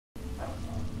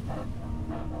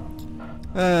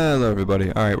Hello everybody.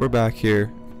 Alright, we're back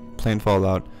here playing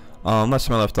Fallout. Last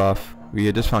time I left off, we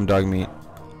had just found dog meat.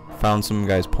 Found some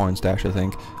guy's porn stash, I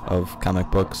think, of comic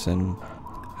books and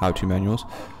how-to manuals.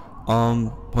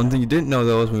 One thing you didn't know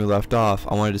though is when we left off,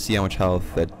 I wanted to see how much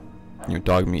health that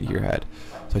dog meat here had.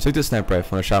 So I took the sniper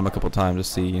rifle and I shot him a couple times to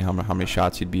see how many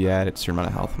shots he'd be at a certain amount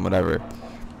of health and whatever.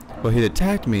 Well, he'd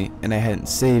attacked me and I hadn't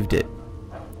saved it.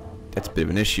 That's a bit of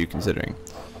an issue considering.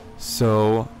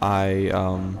 So I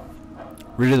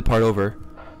redid the part over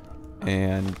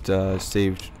and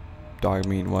saved dog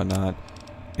meat and whatnot.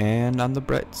 And on the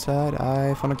bright side,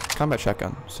 I found a combat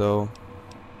shotgun. So,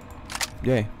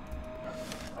 yay.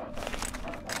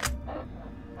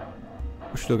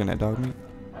 We're still looking at dog meat.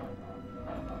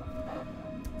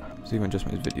 So even just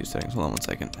my video settings. Hold on 1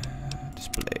 second.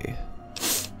 Display.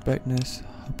 Brightness.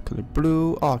 Hub color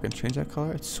blue. Oh, I can change that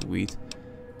color. It's sweet.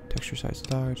 Texture size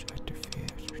large. Active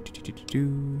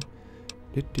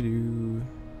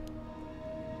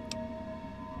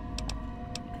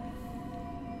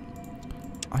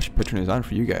I should put turn these on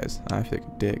for you guys. I feel like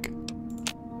a dick.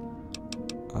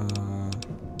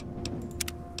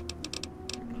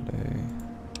 Play.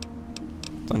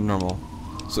 It's on normal.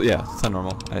 So yeah, it's on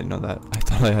normal. I didn't know that. I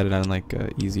thought I had it on like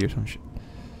easy or some shit.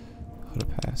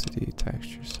 Opacity,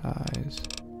 texture size.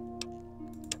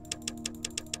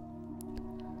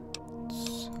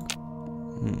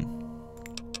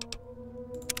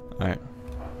 Alright.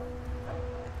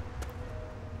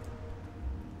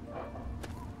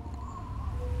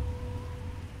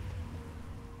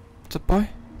 What's up, boy?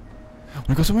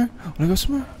 Wanna go somewhere? Wanna go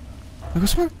somewhere? Wanna go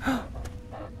somewhere?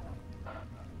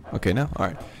 Okay, now?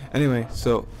 Alright. Anyway,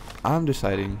 so I'm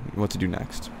deciding what to do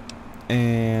next.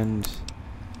 And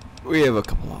we have a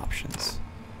couple options.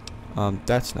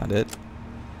 That's not it.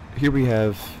 Here we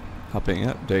have helping.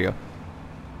 There you go.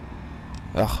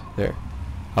 Ugh, there.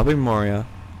 Helping Moria,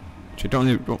 which I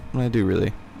don't want to do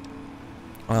really.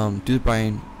 Do the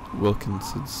Brian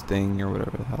Wilkinson's thing or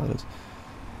whatever the hell it is,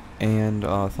 and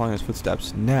following his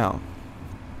footsteps. Now,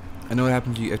 I know what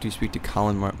happens to you after you speak to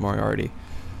Colin Moriarty,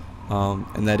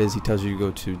 and that is he tells you to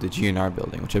go to the GNR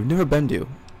building, which I've never been to.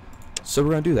 So we're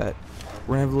gonna do that.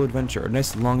 We're gonna have a little adventure, a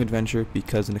nice long adventure,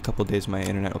 because in a couple of days my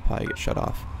internet will probably get shut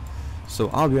off. So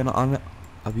I'll be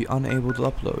unable to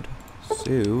upload.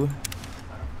 So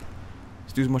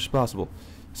let's do as much as possible.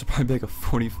 This will probably be like a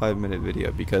 45-minute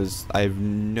video because I have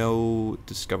no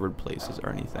discovered places or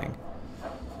anything.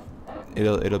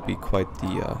 It'll be quite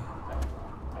the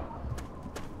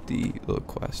little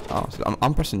quest. Oh, so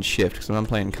I'm pressing shift because when I'm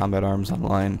playing Combat Arms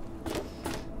online,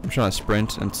 I'm trying to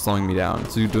sprint and it's slowing me down.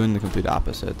 So you're doing the complete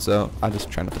opposite. So I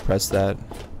just try not to press that.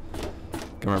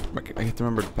 I have to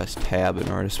remember to press tab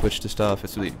in order to switch to stuff.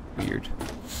 It's really weird.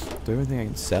 Do I have anything I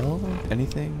can sell?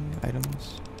 Anything?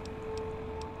 Items?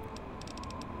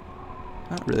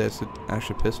 Not really, that's an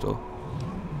actual pistol.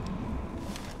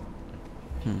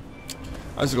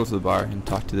 I'll just go to the bar and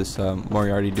talk to this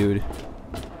Moriarty dude.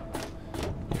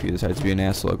 If he decides to be an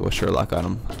asshole, I'll go Sherlock on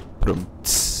him. Put him.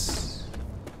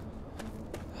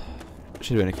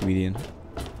 Should have been a comedian.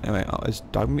 Anyway, oh, is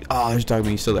dog meat? Oh, there's dog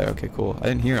meat still there. Okay, cool. I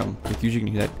didn't hear him. Like, usually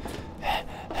you can hear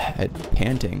that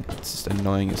panting. It's just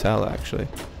annoying as hell, actually.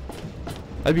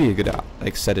 That'd be a good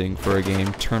like setting for a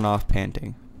game. Turn off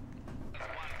panting.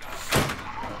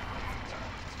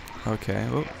 Okay,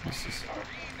 oh, this is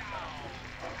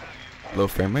low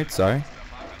frame rate, sorry.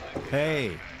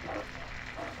 Hey.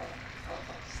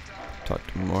 Talk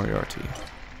to Moriarty.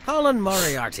 Colin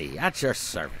Moriarty, at your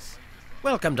service.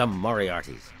 Welcome to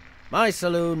Moriarty's. My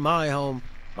saloon, my home,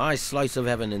 my slice of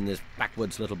heaven in this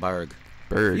backwoods little burg.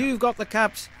 You've got the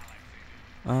caps.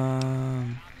 My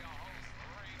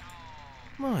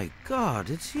God,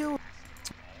 it's you.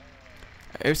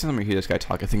 Every time I hear this guy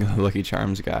talk, I think of the Lucky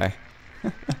Charms guy.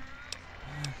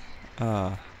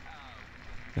 Why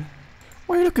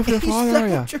are you looking for your father, are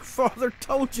you? Your father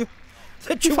told you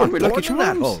that you were born in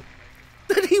that hole.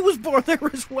 That he was born there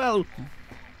as well.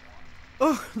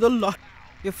 Oh, the lot.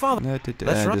 Your father. No,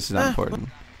 this is not important.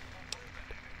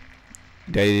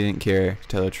 Daddy didn't care, to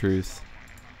tell the truth.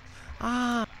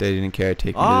 Ah. Daddy didn't care to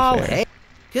take me to the fair. Hey,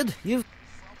 kid, you've.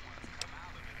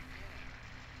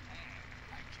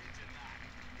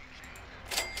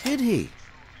 Did he?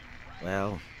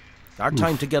 Well, our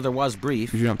time together was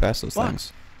brief. You don't pass those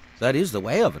things. That is the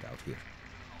way of it out here.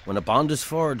 When a bond is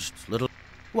forged,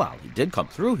 well, he did come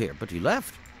through here, but he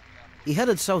left. He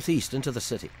headed southeast into the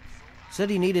city. Said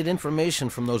he needed information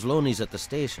from those loanies at the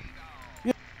station.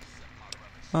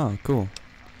 Oh, cool.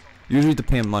 Usually you have to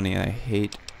pay him money. I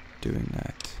hate doing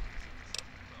that.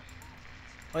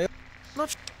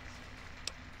 Not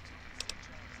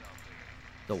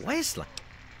the wasteland.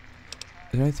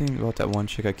 Is there anything about that one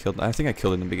chick I killed? I think I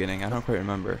killed in the beginning. I don't quite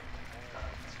remember.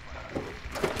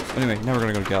 Anyway, now we're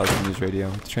gonna go to Galaxy News Radio.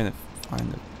 Let's try to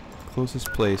find the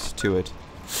closest place to it,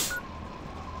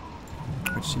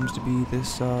 which seems to be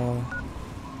this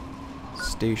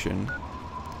station.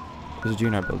 There's a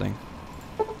GNR building.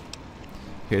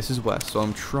 Okay, this is west, so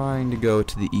I'm trying to go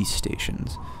to the east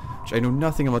stations. Which I know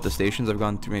nothing about the stations. I've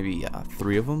gone through maybe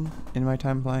 3 of them in my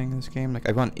time playing this game. Like,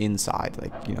 I've gone inside,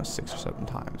 like, you know, 6 or 7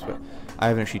 times, but I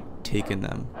haven't actually taken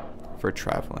them for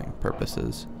traveling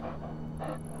purposes.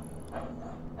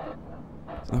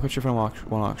 I'm not quite sure if I want to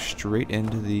walk straight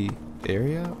into the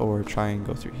area or try and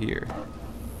go through here.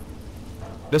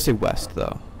 It does say west,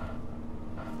 though.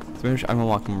 So maybe I'm gonna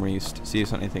walk more east, see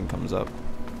if anything comes up.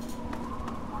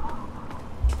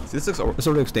 See, this sort of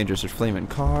looks dangerous. There's flaming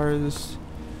cars.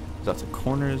 There's lots of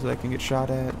corners that I can get shot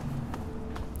at.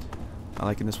 I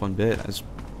like in this one bit.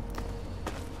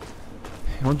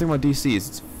 One thing about DC is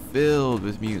it's filled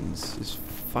with mutants. It's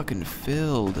fucking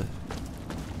filled.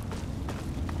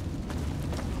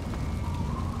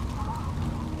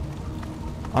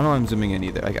 I don't know why I'm zooming in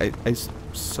either. I'm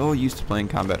so used to playing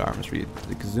combat arms where you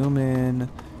like, zoom in,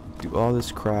 do all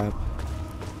this crap.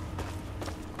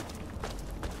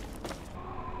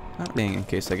 Not being in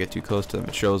case I get too close to them,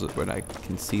 it shows it when I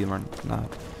can see them or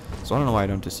not. So I don't know why I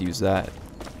don't just use that.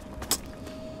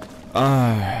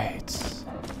 Alright.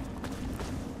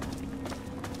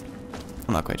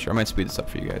 I'm not quite sure. I might speed this up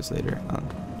for you guys later.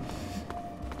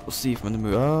 We'll see if I'm in the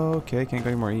move. Oh, okay, can't go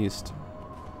any more east.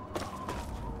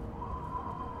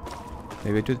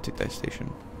 Maybe I do take that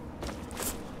station.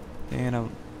 And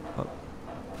I'm up.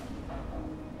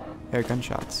 Air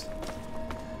gunshots.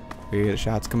 Where are the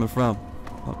shots coming from?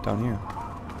 Oh, down here.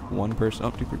 1 person.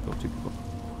 Oh, 2 people. 2 people.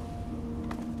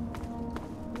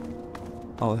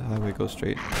 Oh, the highway goes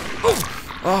straight.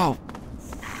 Oh!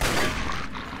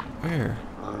 Where?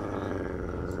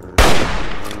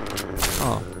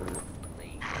 Oh.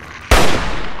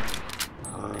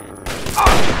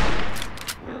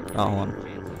 Oh, hold on.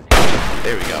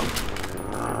 There we go.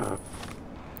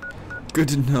 Good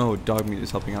to know dog meat is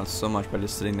helping out so much by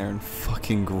just sitting there and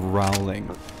fucking growling.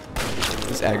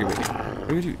 It's aggravating. What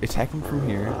do we do? Attack him from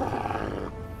here.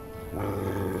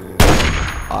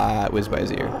 It whizzed by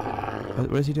his ear.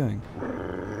 What is he doing?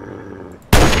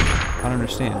 I don't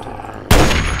understand.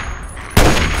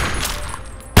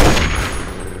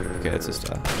 Okay, that's just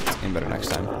aim better next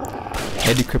time.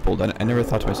 Head crippled. I never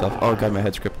thought to myself, oh god, my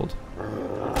head's crippled.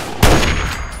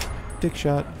 Dick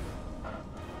shot.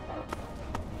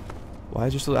 Why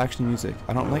is there still action music?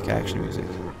 I don't like action music.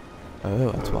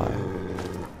 Oh, that's why.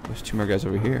 There's 2 more guys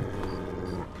over here.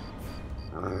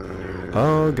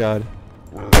 Oh god.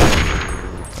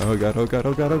 Oh god, oh god,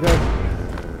 oh god, oh god.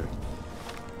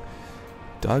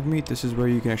 Dog meat, this is where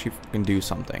you can actually fucking do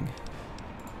something.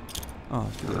 Oh,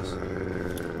 let's do this.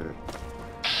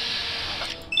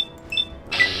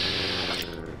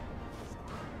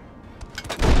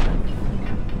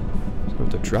 So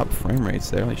to drop frame rates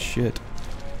there, holy shit.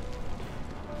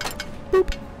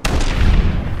 Boop.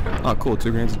 Oh cool,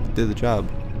 2 grenades did the job.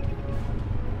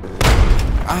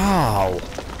 Ow!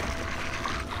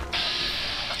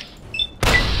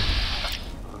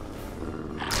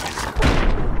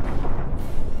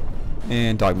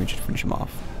 And dog meat should finish him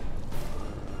off.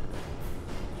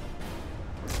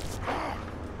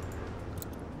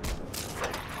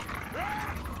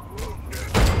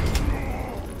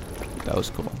 That was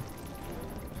cool.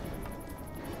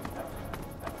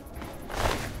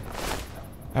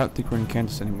 I don't think we're in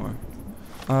Kansas anymore.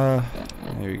 There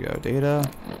we go. Data.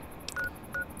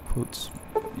 Quotes.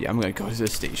 Yeah, I'm gonna go to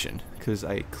this station because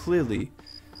I clearly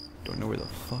don't know where the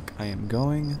fuck I am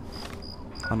going.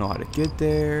 I don't know how to get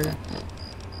there.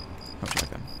 Oh,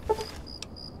 shotgun.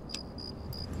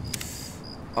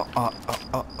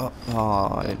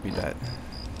 Oh, I didn't read that.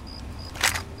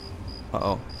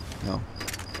 Uh-oh. No.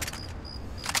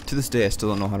 To this day, I still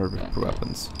don't know how to repair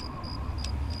weapons.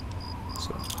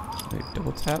 So, wait,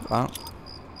 double tap? I don't...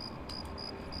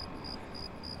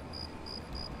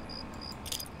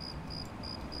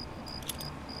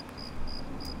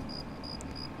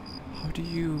 How do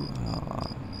you...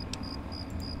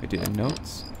 I did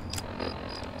notes?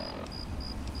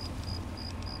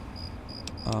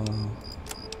 Oh,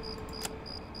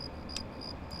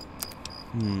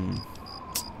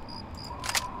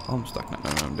 I'm stuck, not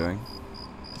knowing what I'm doing.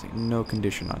 There's like no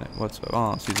condition on it whatsoever.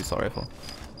 Oh, let's use the assault rifle.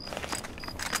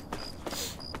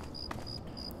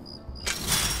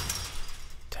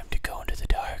 Time to go into the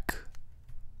dark.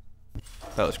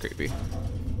 That was creepy.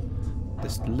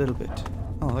 Just a little bit.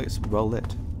 Oh, look, it's well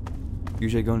lit.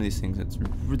 Usually I go into these things, it's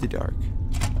really dark.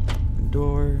 The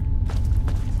door.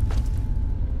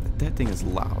 that thing is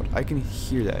loud. I can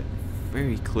hear that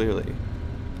very clearly.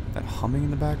 That humming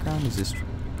in the background is just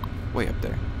way up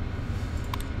there.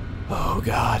 Oh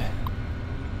god.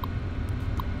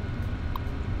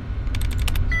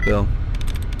 Bill.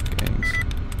 Gangs.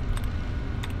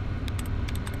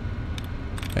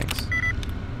 Thanks.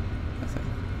 Nothing.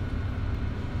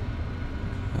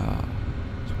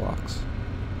 Walks.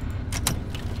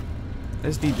 I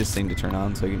just need this thing to turn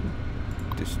on so I can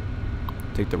just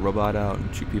take the robot out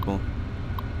and shoot people.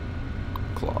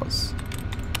 Claws.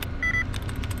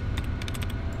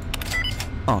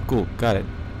 Oh, cool. Got it.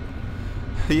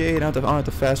 Yay, I don't have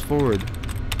to fast forward.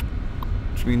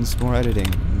 Which means more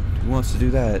editing. Who wants to do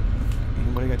that?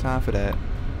 Anybody got time for that?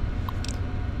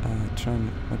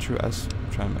 Trying metro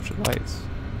lights.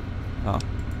 Oh.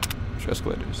 Metro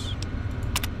escalators.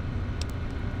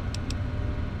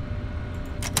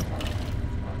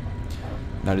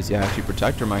 Now does he actually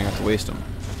protect or am I gonna have to waste him?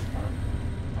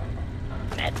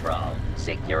 Metro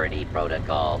security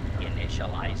protocol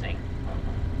initializing.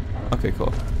 Okay,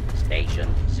 cool.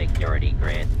 Station security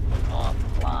grid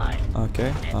offline.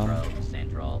 Okay. Metro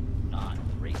Central not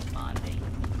responding.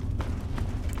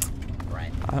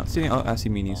 I don't see any. Oh, I see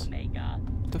meanies. Omega.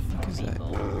 What the fuck is that?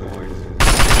 Force.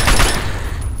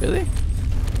 Really?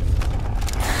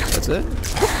 That's it?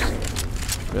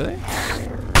 Really?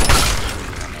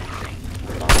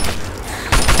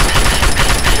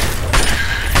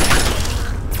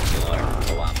 Your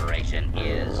cooperation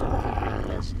is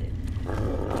requested.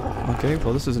 Okay,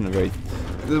 well this isn't a very...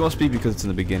 It must be because it's in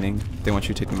the beginning. They want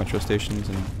you to take the metro stations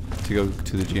and to go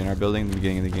to the GNR building in the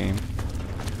beginning of the game.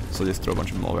 So they just throw a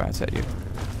bunch of mole rats at you.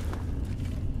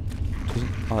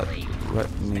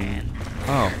 Threatening...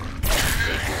 Oh.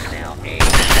 This is now a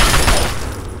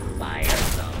fire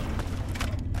zone.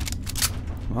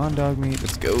 Come on, dog meat.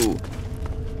 Let's go.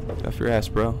 Get off your ass,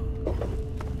 bro.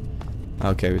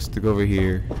 Okay, we have to go over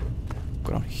here.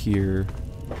 Go down here.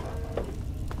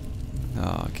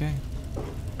 Okay.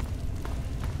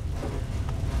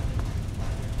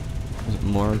 Is it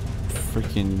more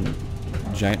freaking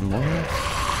giant more?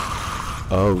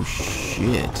 Oh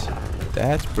shit.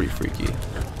 That's pretty freaky.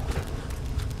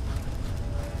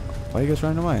 Why are you guys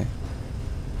running away?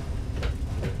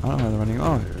 I don't know why they're running.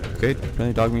 Oh, okay.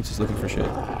 Apparently dog meat's just looking for shit.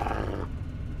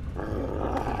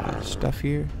 Stuff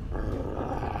here.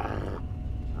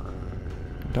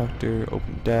 Doctor,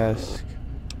 open desk.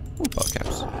 Ooh, ball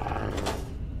caps.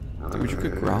 Dude, would you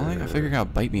quit growling? I figure you're gonna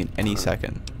bite me in any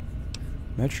second.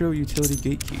 Metro utility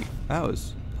gate key. That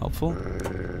was helpful.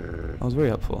 That was very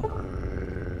helpful.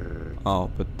 Oh,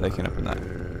 but I can't open that.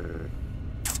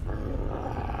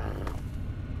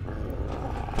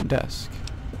 Open desk.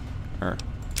 I was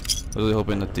really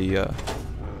hoping that the oh,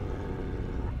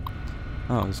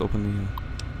 let's open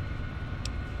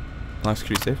the lock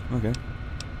security safe. Okay.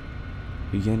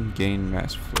 Begin gain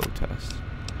mass flow test.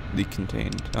 Leak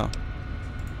contained. Oh.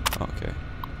 Okay.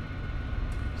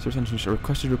 Search engine should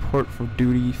requested report for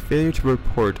duty. Failure to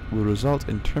report will result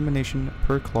in termination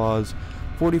per clause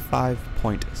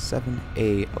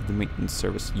 45.7A of the maintenance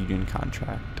service union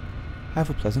contract. Have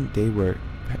a pleasant day work.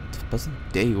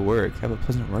 Have a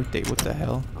pleasant work day. What the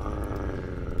hell?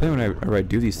 Then when I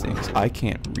do these things, I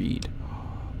can't read.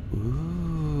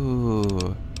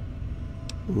 Ooh.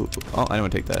 Ooh. Oh, I don't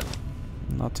want to take that.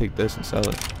 I'll take this and sell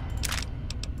it.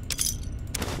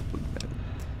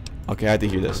 Okay, I had to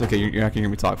hear this. Okay, you're not gonna hear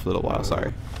me talk for a little while.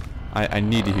 Sorry. I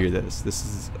need to hear this. This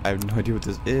is... I have no idea what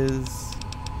this is.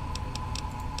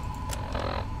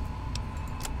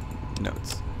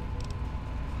 Notes.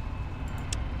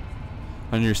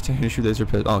 Understand issue laser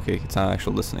pit. Oh, okay, it's not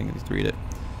actual listening. I need to read it.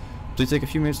 Please take a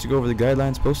few minutes to go over the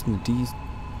guidelines posted in the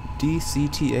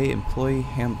DCTA Employee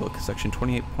Handbook, section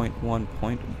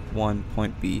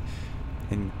 28.1.1.b,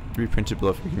 and reprinted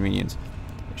below for convenience.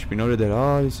 It should be noted that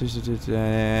all this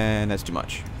and that's too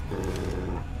much.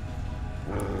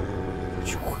 Did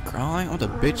you quit growling? I want to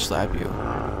bitch slap you.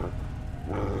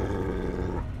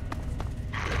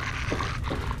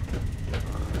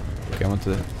 Okay, I want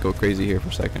to go crazy here for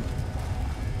a second.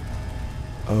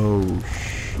 Oh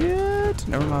shit!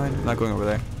 Never mind. I'm not going over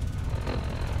there.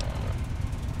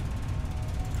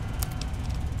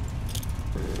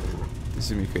 This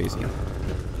is gonna be crazy.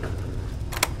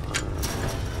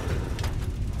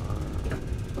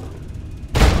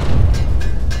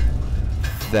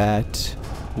 That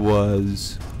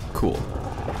was cool.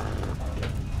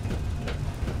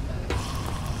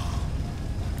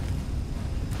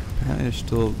 Apparently there's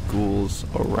still ghouls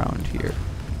around here.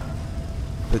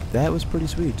 But that was pretty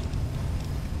sweet.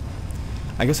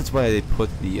 I guess that's why they put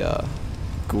the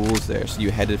ghouls there, so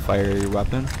you had to fire your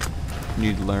weapon. And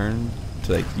you'd learn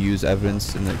to like use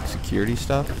evidence in like security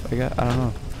stuff. I don't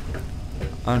know.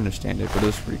 I don't understand it, but it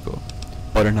was pretty cool.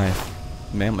 Butter knife,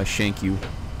 man, I'm gonna shank you.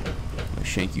 I'm gonna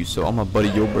shank you. So I'm gonna butter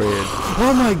your bread.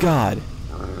 Oh my god!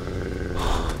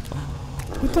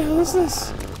 What the hell is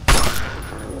this?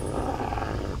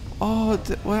 Oh,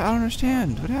 what? I don't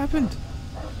understand. What happened?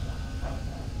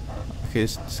 Okay,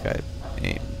 this guy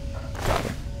aim. Got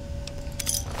him.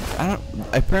 I don't.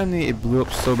 Apparently, it blew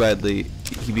up so badly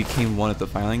he became one at the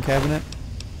filing cabinet.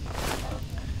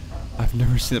 I've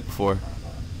never seen it before.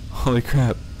 Holy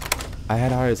crap! I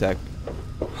had a heart attack.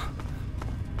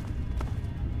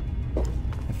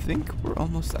 I think we're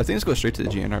almost. I think let's go straight to the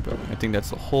GNR building. I think that's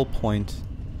the whole point.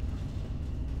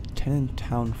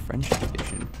 Tenentown Friendship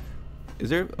Station. Is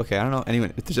there? Okay, I don't know.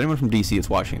 Anyone? If there's anyone from DC that's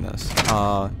watching this,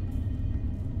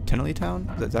 Tenleytown?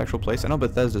 That's the actual place. I know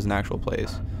Bethesda's an actual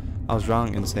place. I was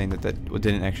wrong in saying that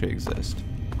didn't actually exist.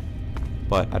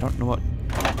 But I don't know what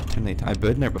Tenleytown. I've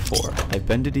been there before. I've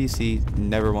been to DC.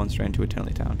 Never once ran to a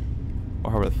Tenleytown,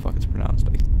 or however the fuck it's pronounced.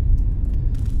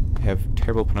 I have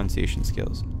terrible pronunciation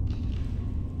skills.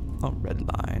 Oh, red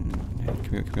line. Hey,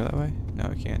 can we go that way? No,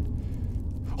 we can't.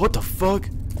 What the fuck?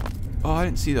 Oh, I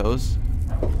didn't see those.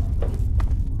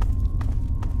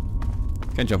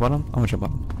 Can I jump on them? I'm gonna jump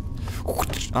on them.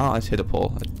 Oh, I just hit a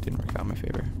pole. That didn't work out in my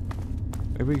favor.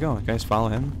 Where are we going? Guys, follow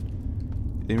him.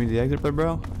 Didn't mean the exit, but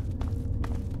bro.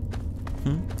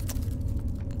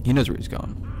 He knows where he's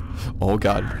going. Oh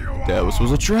god, that was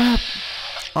a trap.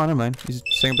 Oh, never mind. He's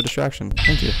setting up a distraction.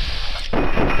 Thank you.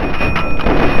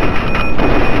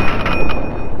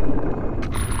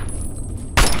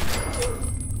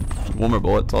 One more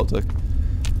bullet, that's all it took.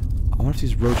 I wonder if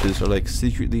these roaches are like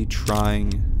secretly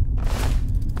trying.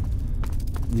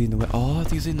 Leading the way. Oh, I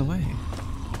think he's leading the way.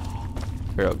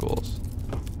 Feral ghouls.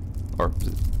 Or,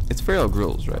 it's feral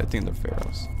ghouls, right? I think they're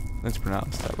ferals. It's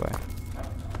pronounced that way.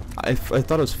 I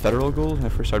thought it was federal ghouls when I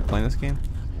first started playing this game.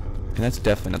 And that's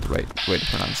definitely not the right way to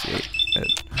pronunciate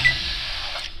it.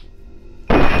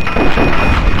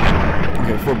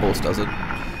 Okay, 4 bullets does it.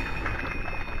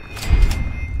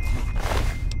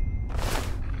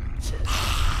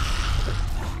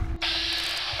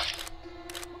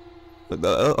 I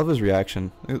love his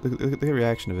reaction. Look at the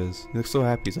reaction of his. He looks so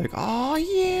happy. He's like, oh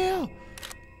yeah!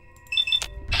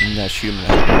 And I shoot him in the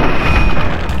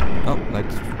head. Oh, I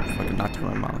just fucking knocked over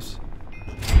my mouse.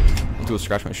 I'll do a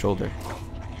scratch my shoulder.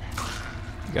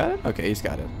 You got it? Okay, he's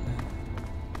got it.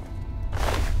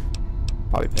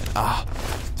 Bobby pin. Ah!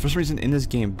 For some reason in this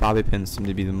game, bobby pins seem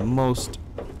to be the most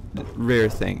rare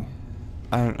thing.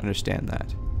 I don't understand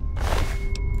that.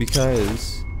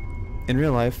 Because in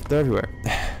real life, they're everywhere.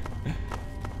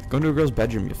 Go into a girl's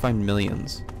bedroom, you'll find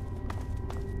millions.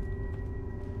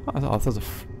 Oh, I thought it was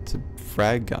it's a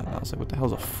frag gun. I was like, what the hell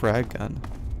is a frag gun?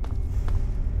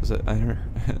 Is it? I don't know.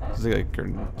 Is it like a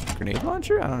grenade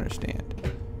launcher? I don't understand.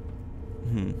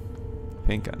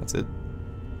 Paint gun. That's it.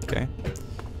 Okay.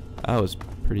 That was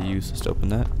pretty useless to open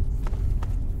that.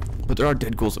 But there are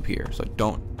dead ghouls up here, so I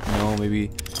don't know. Maybe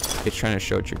it's trying to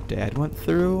show what your dad went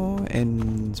through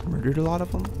and murdered a lot of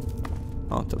them.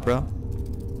 Oh, what's up, bro?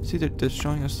 See, they're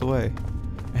showing us the way.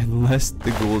 Unless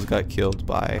the ghouls got killed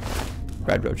by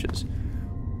rad roaches.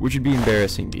 Which would be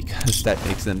embarrassing because that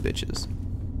makes them bitches.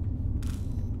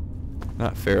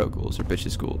 Not feral ghouls or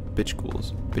bitch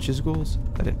ghouls. Bitches ghouls?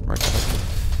 That didn't work out.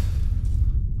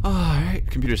 Alright,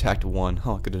 computer's hacked 1.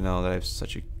 Oh, good to know that I have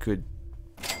such a good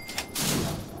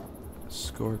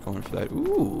score going for that.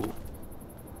 Ooh.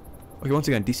 Okay, once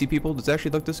again, DC people, does it actually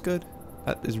look this good?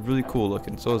 That is really cool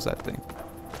looking. So is that thing.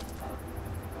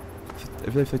 I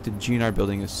feel like the GNR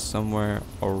building is somewhere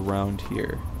around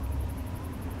here.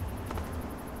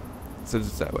 So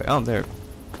it's that way. Oh, there.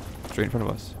 Straight in front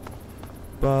of us.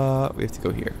 But we have to go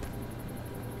here.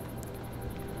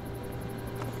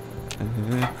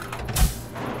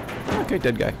 Okay,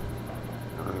 dead guy.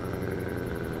 Oh.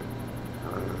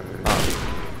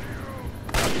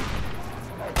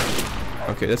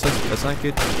 Okay, let's not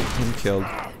get him killed.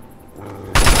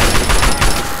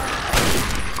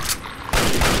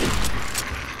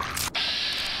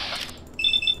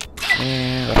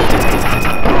 And okay,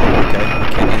 I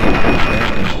can't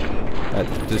aim. That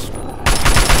just.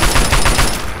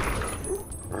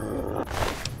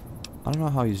 I don't know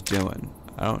how he's doing.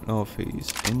 I don't know if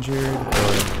he's injured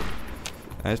or.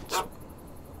 That's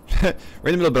right in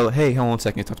the middle of the battle. Hey, hold on 1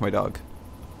 second. Talk to my dog.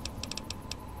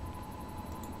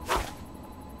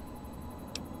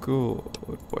 Good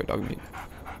boy, dog meat.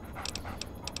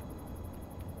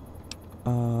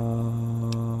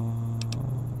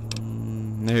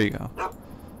 There you go. I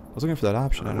was looking for that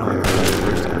option. I don't know.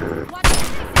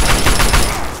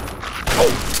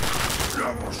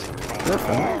 Is that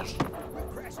fun?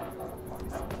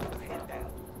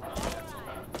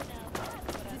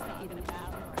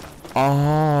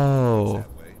 Oh.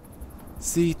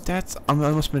 See, that's I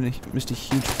must have missed a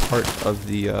huge part of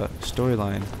the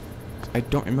storyline. I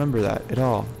don't remember that at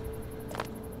all.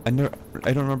 I don't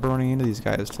remember running into these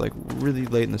guys till like really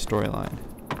late in the storyline.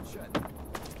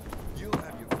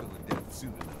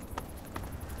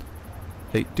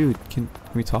 Hey, dude, can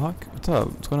we talk? What's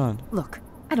up? What's going on? Look,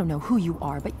 I don't know who you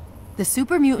are, but the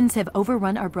super mutants have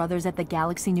overrun our brothers at the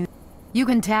Galaxy New. You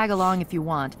can tag along if you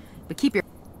want, but keep your.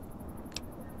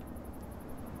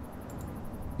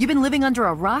 You've been living under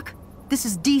a rock? This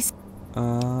is DC.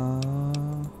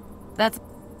 That's.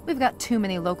 We've got too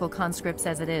many local conscripts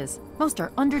as it is. Most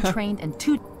are undertrained and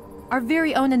too. Our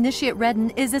very own Initiate Redden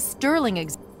is a sterling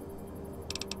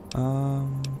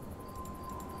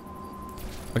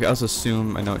Okay, I'll just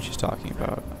assume I know what she's talking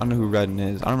about. I don't know who Redden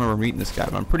is. I don't remember meeting this guy,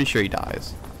 but I'm pretty sure he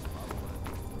dies.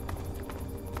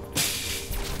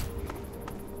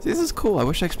 See, this is cool. I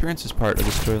wish I experienced this part of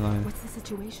the storyline. What's the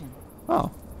situation?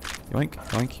 Oh. Yoink,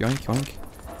 yoink, yoink, yoink.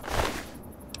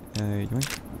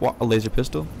 Yoink. What? A laser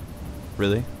pistol?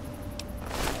 Really?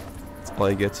 That's all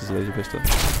he gets is a laser pistol.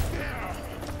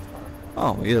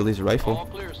 Oh, we get a laser rifle. All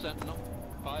clear, Sentinel.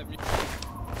 5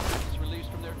 mutants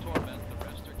released from their torment. The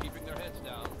rest are keeping their heads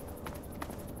down.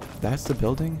 That's the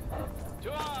building?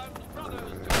 To arms,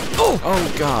 brothers!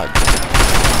 Oh God!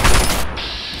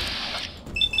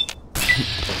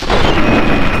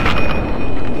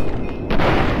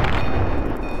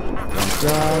 Don't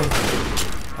die.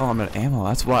 Oh, I'm out of ammo.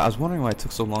 That's why I was wondering why it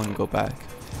took so long to go back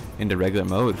into regular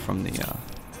mode from the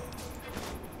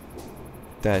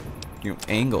that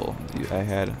angle I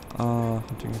had.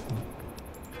 Hunting rifle.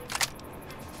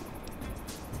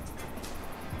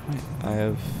 Right, I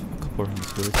have a couple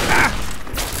rounds for this.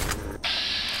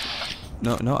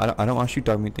 No, I don't want to shoot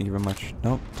dog meat. Thank you very much.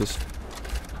 Nope, just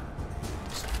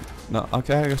no.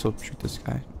 Okay, I guess I'll shoot this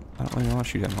guy. I don't really want to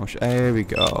shoot him. There we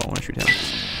go. I want to shoot him.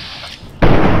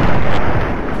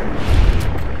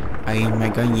 I aimed my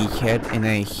gun, you hit, and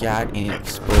I shot, and it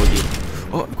exploded.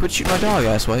 Oh, quit shooting my dog,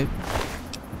 asswipe.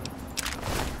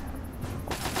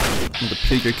 With a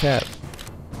pig or cat.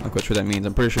 I'm not quite sure what that means.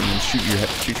 I'm pretty sure it means shoot you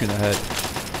in the head.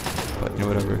 But, you know,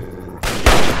 whatever.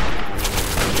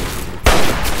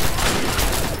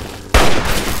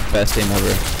 Best aim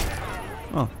ever.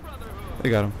 Oh, they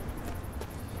got him.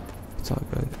 It's all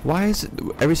good. Why is it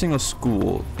every single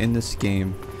school in this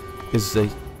game is a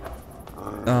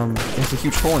there's a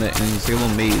huge hole in it and there's like a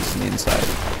little maze on the inside.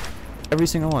 Every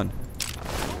single one.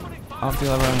 I don't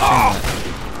think I'll ever understand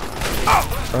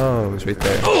that. Oh, it's right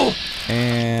there.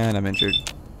 And I'm injured.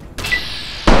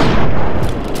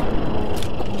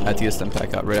 I have to get them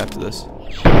back out right after this.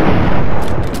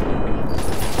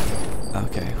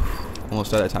 Okay.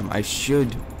 Almost out of time. I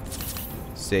should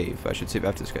save. I should save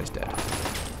after this guy's dead.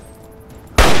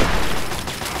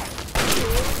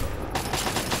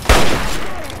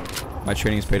 My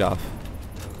training's paid off.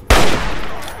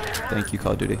 Thank you,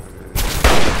 Call of Duty.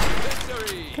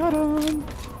 Got him!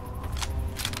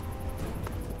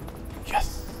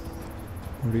 Yes!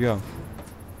 Where'd we go?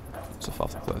 It's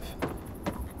off the cliff.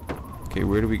 Okay,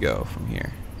 where do we go from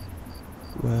here?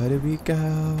 Where do we go?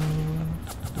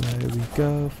 Where do we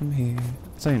go from here?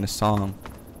 It's not even a song.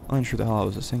 I'm not sure what the hell I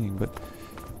was singing, but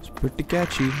it's pretty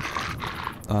catchy.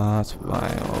 That's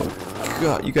why. Oh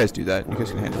God, you guys do that. You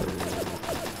guys can handle it.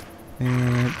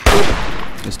 And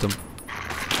boop. Missed him.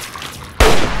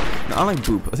 No, I like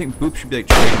Boop. I think Boop should be like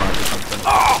trademark or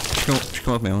something. Should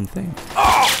come up with my own thing.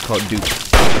 Call it Dupe.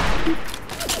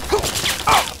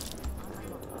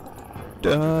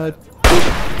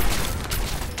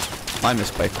 I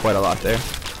missed by quite a lot there.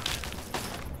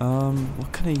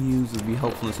 What can I use would be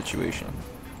helpful in the situation?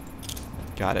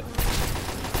 Got it.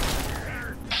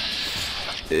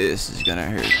 This is gonna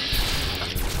hurt.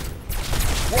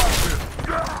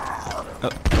 Oh,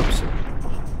 oops.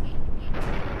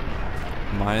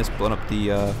 Minus blowing up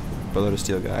the Brother of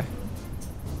Steel guy.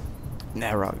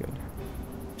 Nah, we're all good.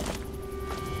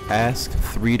 Ask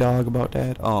 3Dog about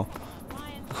Dad. Oh,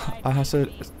 I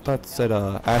said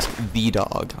ask the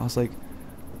dog. I was like,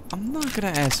 I'm not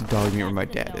gonna ask the dog me where my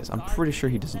dad is. I'm pretty sure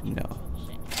he doesn't know.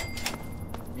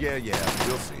 Yeah,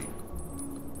 we'll see.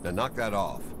 Now knock that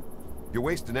off. You're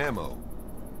wasting ammo.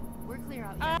 We're clear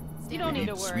out here. You don't need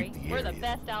to Sweep worry. the We're the area.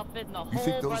 best outfit in the You whole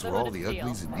think those were all Brotherhood the of Steel.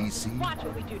 uglies in D.C.? Watch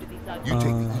what we do to these You uglies.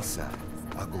 take the east side.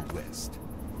 I'll go west.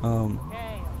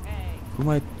 Okay. Who am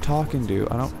I talking to?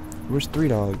 I don't. Where's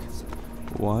 3Dog?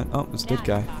 What? Oh, it's Now that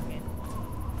guy. you're talking.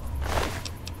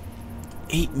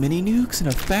 8 mini nukes and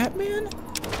a fat man?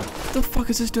 What the fuck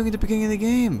is this doing at the beginning of the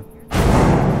game?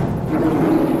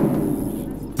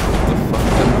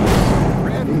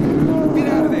 Red, get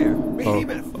out of there.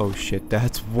 Behemoth. Oh shit,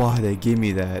 that's why they give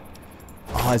me that.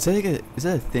 Oh, is that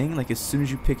a thing? Like as soon as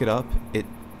you pick it up, it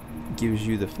gives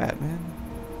you the Fat Man?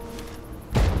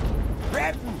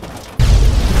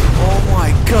 Oh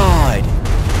my god!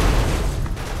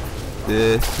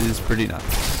 This is pretty nuts.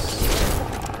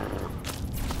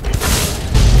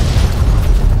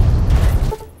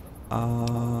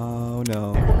 Oh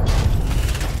no.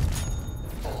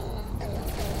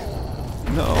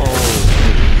 No.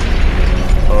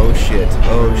 Oh shit.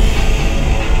 Oh shit.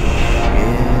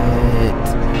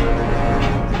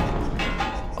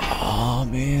 Oh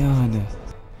man.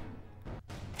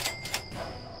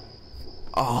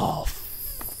 Oh.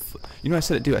 You know what I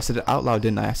said it do? I said it out loud,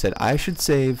 didn't I? I said I should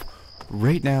save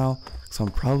right now because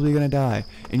I'm probably gonna die.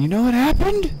 And you know what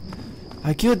happened?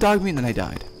 I killed dog meat and then I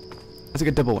died. That's like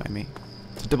a double whammy.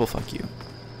 It's a double fuck you.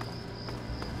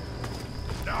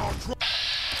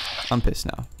 I'm pissed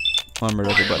now. I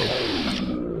murdered everybody.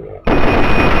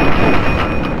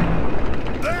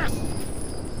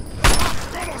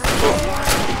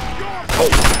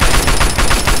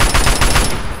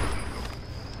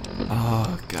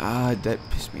 Oh god, that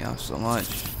pissed me off so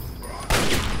much.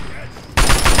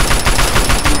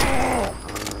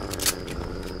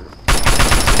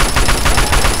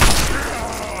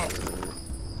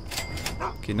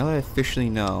 Okay, now that I officially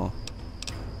know.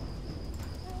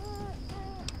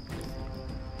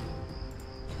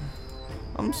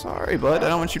 I'm sorry, bud. I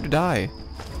don't want you to die.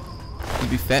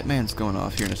 Maybe Fat Man's going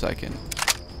off here in a second.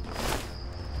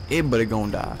 Everybody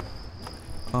gonna die.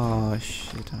 Oh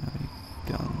shit, I have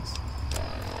guns.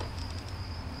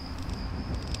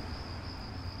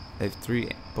 I have 3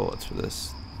 bullets for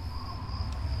this.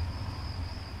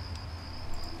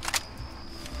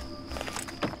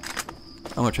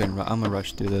 I'm gonna try and I'm gonna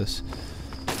rush through this.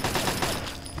 What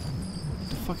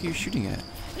the fuck are you shooting at?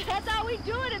 That's how we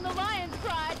do it in the Lion's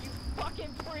Pride, you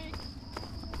fucking freak.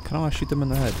 Kinda wanna shoot them in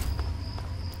the head.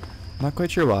 Not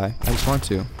quite sure why. I just want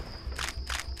to.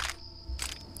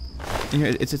 You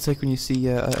know, it's like when you see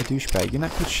a douchebag. You're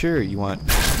not quite sure you want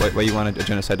why you want a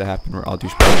genocide to happen where all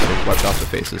douchebags are wiped off the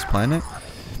face of this planet.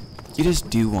 You just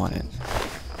do want it.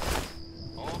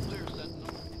 All clear, Sentinel.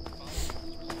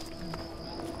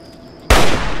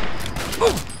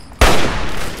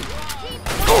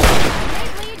 They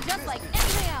bleed just like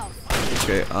anything else.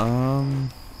 Okay,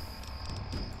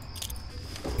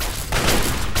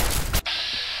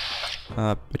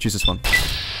 I choose this one.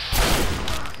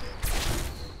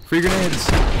 Free grenades!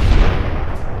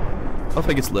 I hope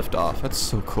it gets lift off. That's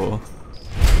so cool.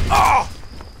 Oh,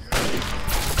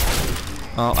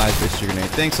 I wasted your grenade.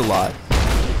 Thanks a lot.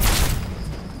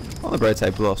 On the bright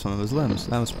side, blew off some of his limbs.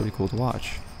 That was pretty cool to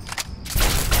watch.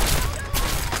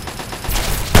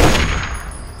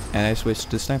 And I switched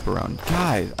to sniper round.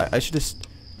 Guys, I should just...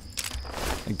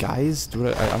 Guys? I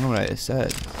don't know what I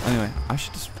said. Anyway, I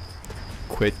should just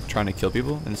quit trying to kill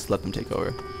people and just let them take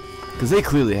over. Because they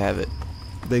clearly have it.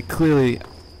 They clearly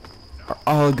are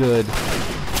all good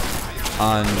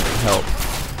on help.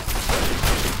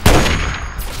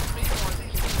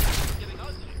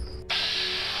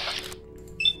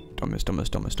 Don't miss, don't miss,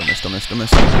 don't miss, don't miss, don't miss, don't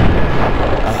miss. You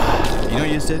know what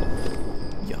you just did?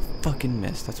 You fucking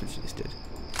missed. That's what you just did.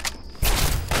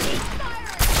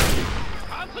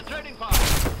 Concentrating fire.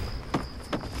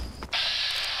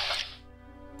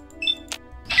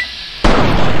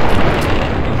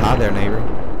 Hi there, neighbor.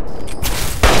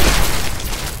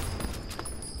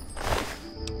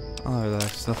 Oh,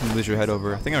 relax. Nothing to lose your head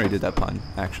over. I think I already did that pun,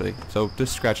 actually. So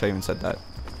just scratch I even said that.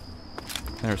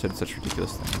 I never said such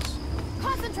ridiculous things.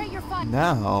 Concentrate your fun.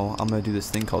 Now, I'm gonna do this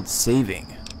thing called saving.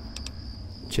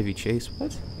 Chevy Chase,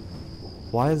 what?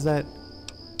 Why is that?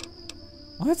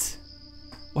 What?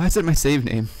 Why is that my save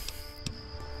name?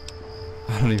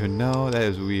 I don't even know. That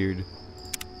is weird.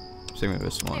 Saving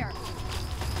this one. There.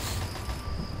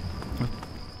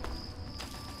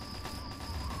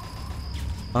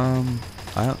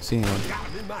 I don't see anyone.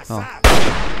 Oh.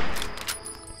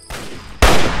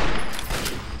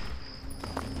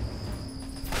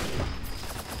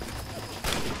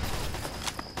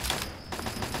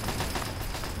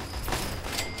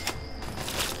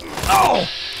 Oh!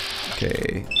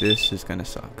 Okay, this is gonna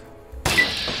suck.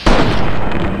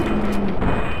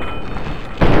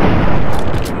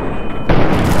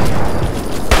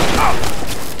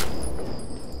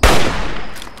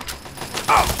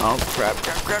 Oh crap,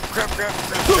 crap.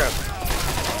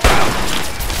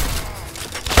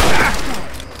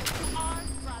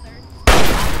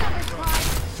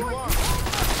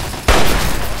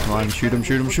 Come on, shoot him.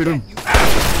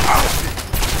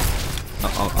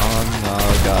 Oh no,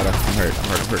 God, I'm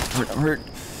hurt.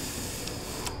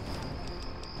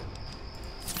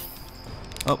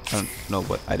 Oh, I don't know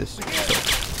what I just took.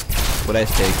 What I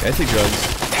take? I take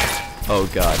drugs. Oh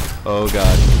god. Oh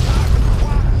god.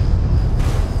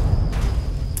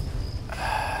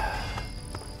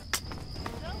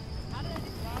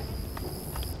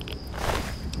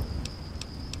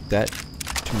 That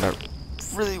turned out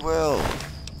really well.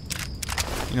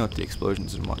 You know, with the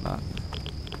explosions and whatnot.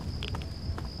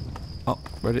 Oh,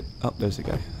 where did? Oh, there's the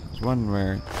guy. There's one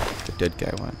where the dead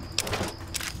guy went.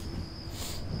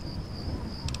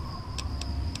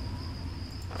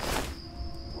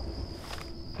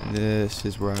 And this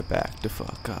is where I back the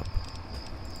fuck up.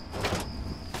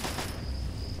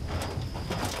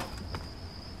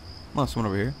 Oh,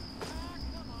 someone over here.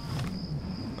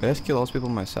 Wait, I just kill all those people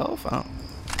myself? I don't.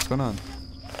 What's going on?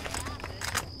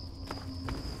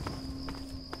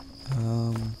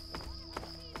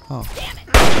 Oh.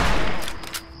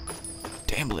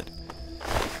 Damn it.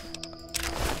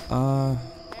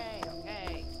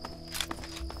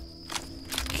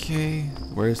 Okay.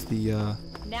 Where's the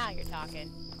Now you're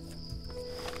talking.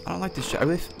 I don't like this shot.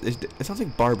 It sounds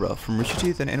like Barbara from Rooster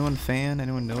Teeth. And anyone fan?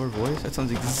 Anyone know her voice? That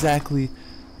sounds exactly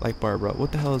like Barbara.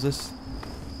 What the hell is this?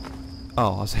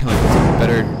 Oh, I was saying like it's a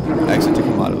better accent to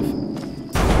come out of.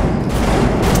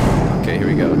 Okay, here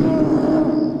we go.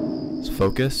 Let's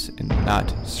focus and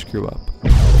not screw up.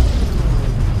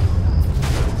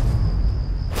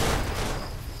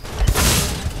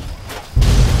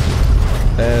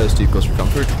 As Steve goes for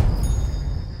comfort.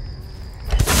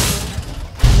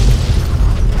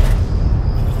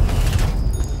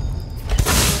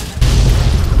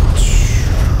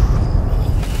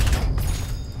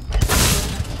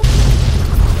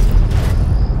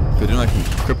 But then I can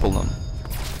cripple them.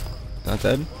 Not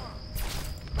dead?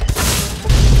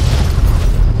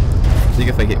 I think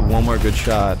if I get one more good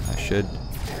shot, I should.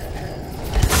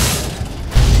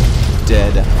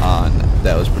 Dead on.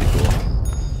 That was pretty cool.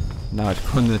 Now it's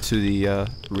going into the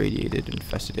radiated,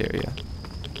 infested area.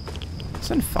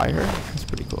 It's on fire? That's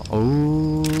pretty cool.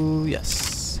 Oh,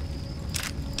 yes.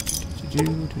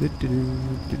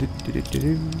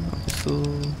 Pistol.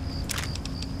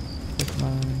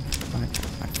 Mine.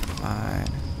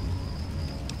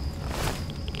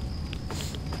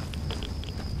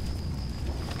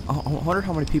 I wonder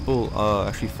how many people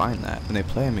actually find that when they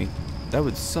play me. That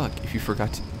would suck if you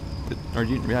forgot to, or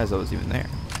you didn't realize I was even there.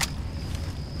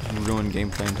 Ruin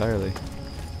gameplay entirely.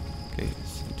 Okay,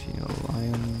 Santino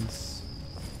Lions,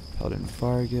 Paladin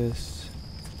Vargas,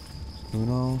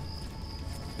 uno,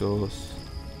 dos.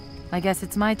 I guess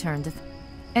it's my turn to...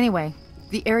 Anyway,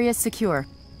 the area's secure.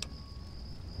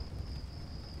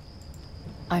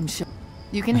 I'm sure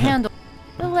you can handle...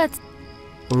 But let's...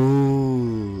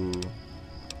 Ooh.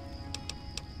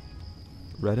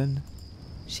 Redden?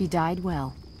 She died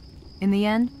well. In the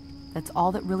end, that's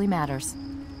all that really matters.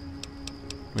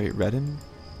 Wait, Redden?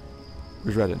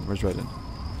 Where's Redden? Where's Redden?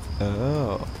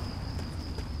 Oh.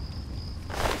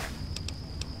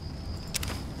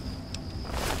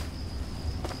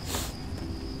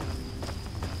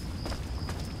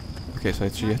 Okay, so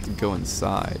actually you have to go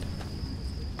inside.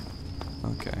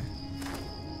 Okay.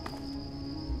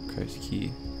 Christ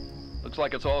key. Looks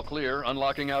like it's all clear.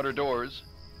 Unlocking outer doors.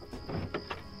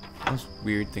 That's a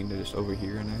weird thing to just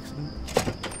overhear an accident.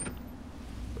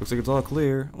 Looks like it's all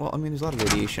clear. Well, I mean, there's a lot of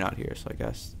radiation out here, so I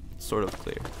guess it's sort of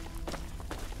clear.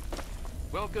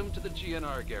 Welcome to the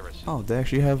GNR garrison. Oh, they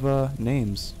actually have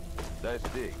names. Nice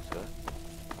digs, huh?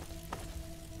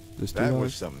 This That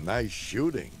was some nice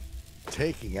shooting.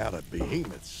 Taking out a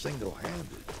behemoth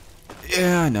single-handed.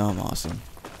 Yeah, I know, I'm awesome.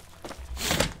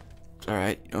 It's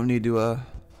alright, you don't need to,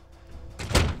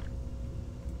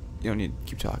 you don't need to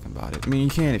keep talking about it. I mean, you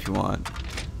can if you want.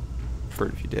 Prefer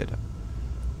it if you did.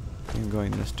 I'm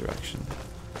going this direction.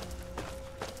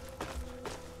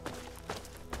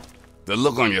 The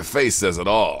look on your face says it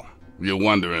all. You're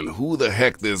wondering who the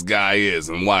heck this guy is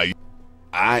and why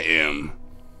I am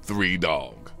 3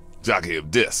 Dog, jockey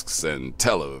of discs and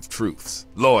teller of truths,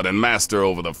 lord and master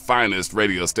over the finest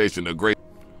radio station of great.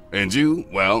 And you,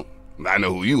 well, I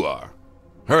know who you are.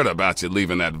 Heard about you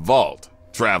leaving that vault,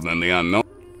 traveling the unknown.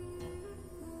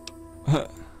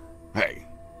 Hey,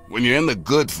 when you're in the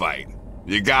good fight,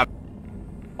 you got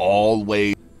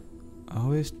always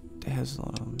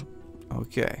Haslam.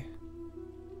 Okay.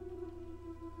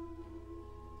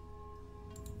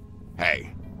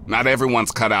 Hey, not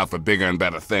everyone's cut out for bigger and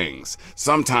better things.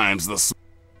 Sometimes the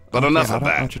but Okay, enough I of don't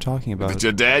know that. what you're talking about. If it's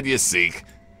your dad you seek.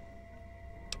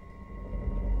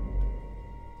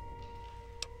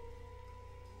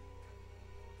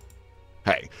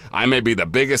 Hey, I may be the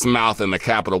biggest mouth in the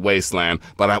capital wasteland,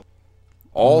 but I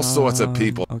all sorts of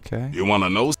people. Okay. You want to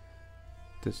know?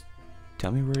 Just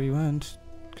tell me where he went.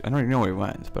 I don't even know where he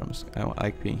went, but I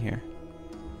like being here.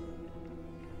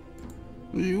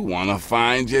 You wanna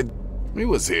find your... He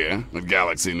was here at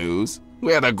Galaxy News.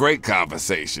 We had a great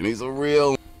conversation. He's a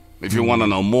real... If you wanna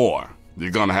know more,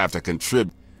 you're gonna have to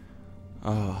contribute.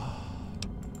 I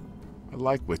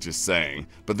like what you're saying,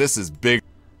 but this is big.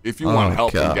 If you want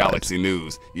help from Galaxy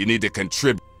News, you need to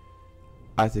contribute.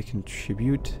 I have to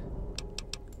contribute?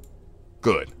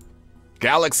 Good.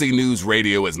 Galaxy News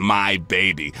Radio is my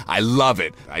baby. I love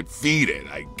it. I feed it.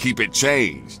 I keep it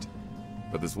changed.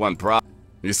 But there's one problem.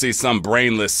 You see, some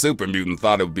brainless super mutant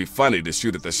thought it would be funny to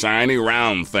shoot at the shiny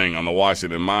round thing on the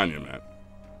Washington Monument.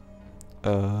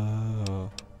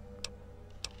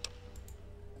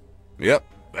 Yep,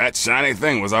 that shiny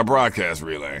thing was our broadcast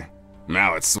relay.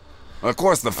 Now it's... Of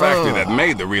course, the factory that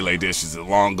made the relay dishes is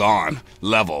long gone.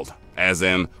 Leveled. As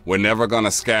in, we're never gonna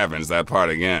scavenge that part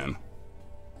again.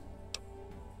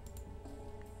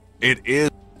 It is,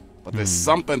 but there's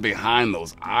something behind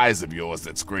those eyes of yours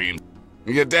that screams.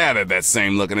 Your dad had that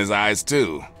same look in his eyes,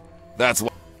 too. That's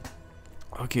why...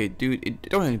 Okay, dude,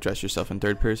 don't address yourself in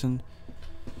third person.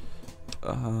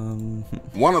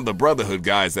 One of the Brotherhood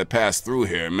guys that passed through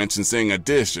here mentioned seeing a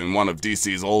dish in one of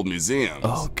DC's old museums.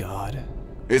 Oh, God.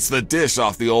 It's the dish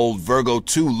off the old Virgo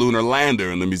 2 lunar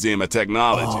lander in the Museum of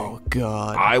Technology. Oh,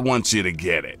 God. I want you to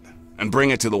get it and bring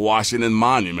it to the Washington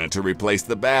Monument to replace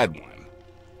the bad one.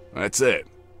 That's it.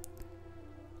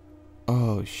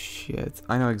 Oh, shit.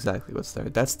 I know exactly what's there.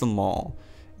 That's the mall.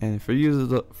 And for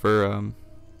those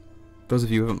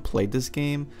of you who haven't played this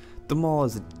game, the mall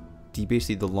is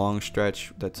basically the long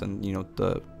stretch that's in, you know,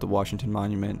 the Washington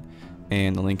Monument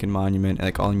and the Lincoln Monument, and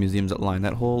like all the museums that line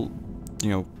that whole, you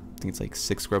know, I think it's like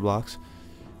 6 square blocks.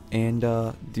 And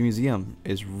the museum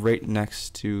is right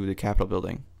next to the Capitol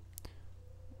building,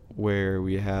 where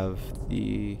we have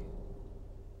the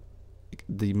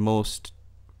most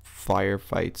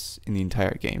firefights in the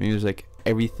entire game. I mean, there's like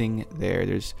everything there.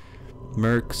 There's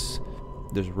mercs,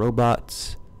 there's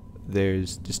robots,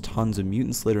 there's just tons of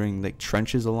mutants littering like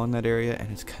trenches along that area,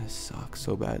 and it's kind of sucks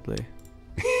so badly.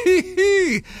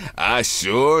 I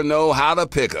sure know how to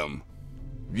pick 'em.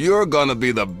 You're gonna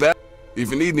be the best. If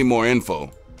you need any more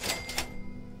info.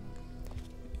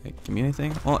 Hey, give me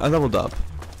anything? Oh, I leveled up.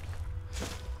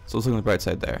 So let's look on the bright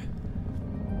side there.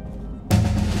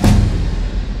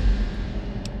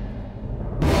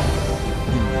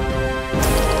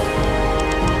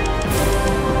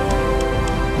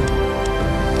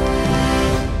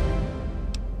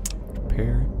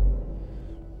 Repair.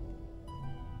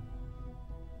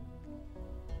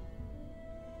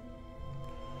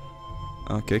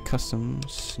 Okay, custom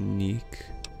sneak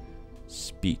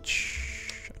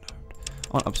speech.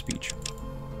 On up speech.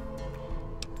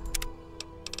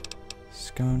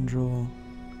 Scoundrel.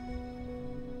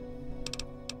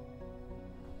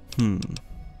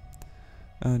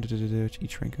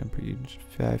 Each rank can produce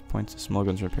 5 points of small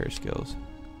guns repair skills.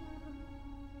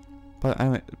 But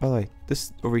by the way,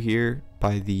 this over here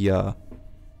by the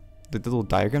little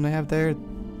diagram I have there,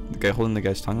 the guy holding the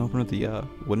guy's tongue open with the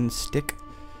wooden stick,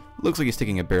 looks like he's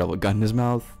sticking a barrel of a gun in his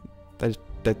mouth.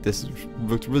 This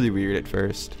looked really weird at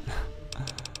first.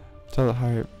 Tell the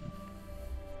higher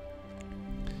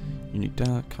unique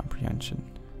data comprehension.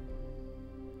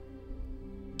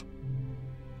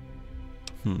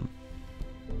 Let's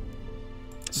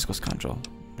just go scoundrel.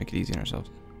 Make it easy on ourselves.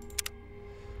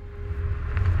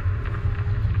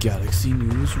 Galaxy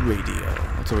News Radio.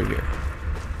 What's over here?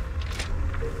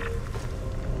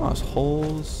 Oh, there's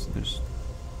holes. There's.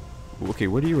 Okay,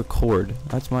 where do you record?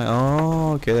 That's my.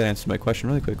 Oh, okay, that answers my question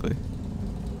really quickly.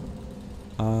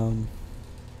 So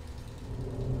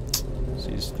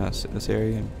you just kind of sit in this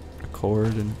area and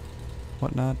record and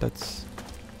whatnot. That's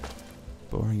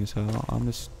boring as hell. I'm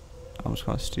just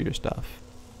gonna steal your stuff.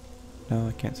 No,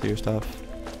 I can't steal your stuff.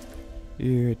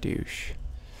 You're a douche.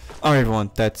 All right,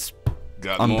 everyone. That's.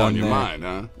 Got more on your mind,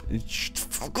 huh? Shut the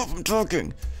fuck up! I'm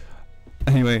talking.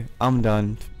 Anyway, I'm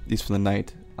done. At least for the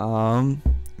night.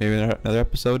 Maybe another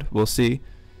episode. We'll see.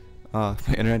 If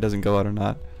my internet doesn't go out or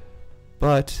not.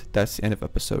 But that's the end of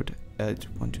episode 1,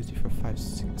 2, 3, 4, 5,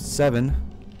 6, 7.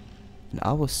 And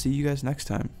I will see you guys next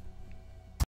time.